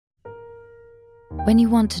When you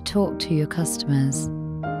want to talk to your customers,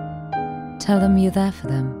 tell them you're there for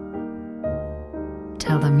them.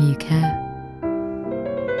 Tell them you care.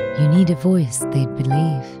 You need a voice they'd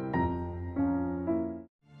believe.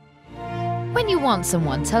 When you want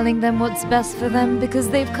someone telling them what's best for them because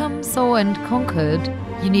they've come, saw and conquered,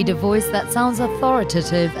 you need a voice that sounds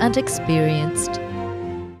authoritative and experienced.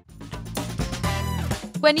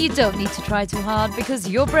 When you don't need to try too hard because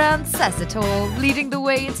your brand says it all, leading the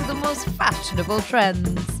way into the most fashionable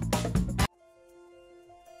trends.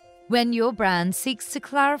 When your brand seeks to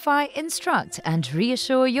clarify, instruct, and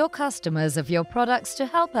reassure your customers of your products to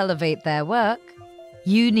help elevate their work,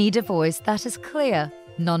 you need a voice that is clear,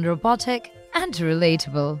 non-robotic, and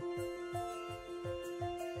relatable.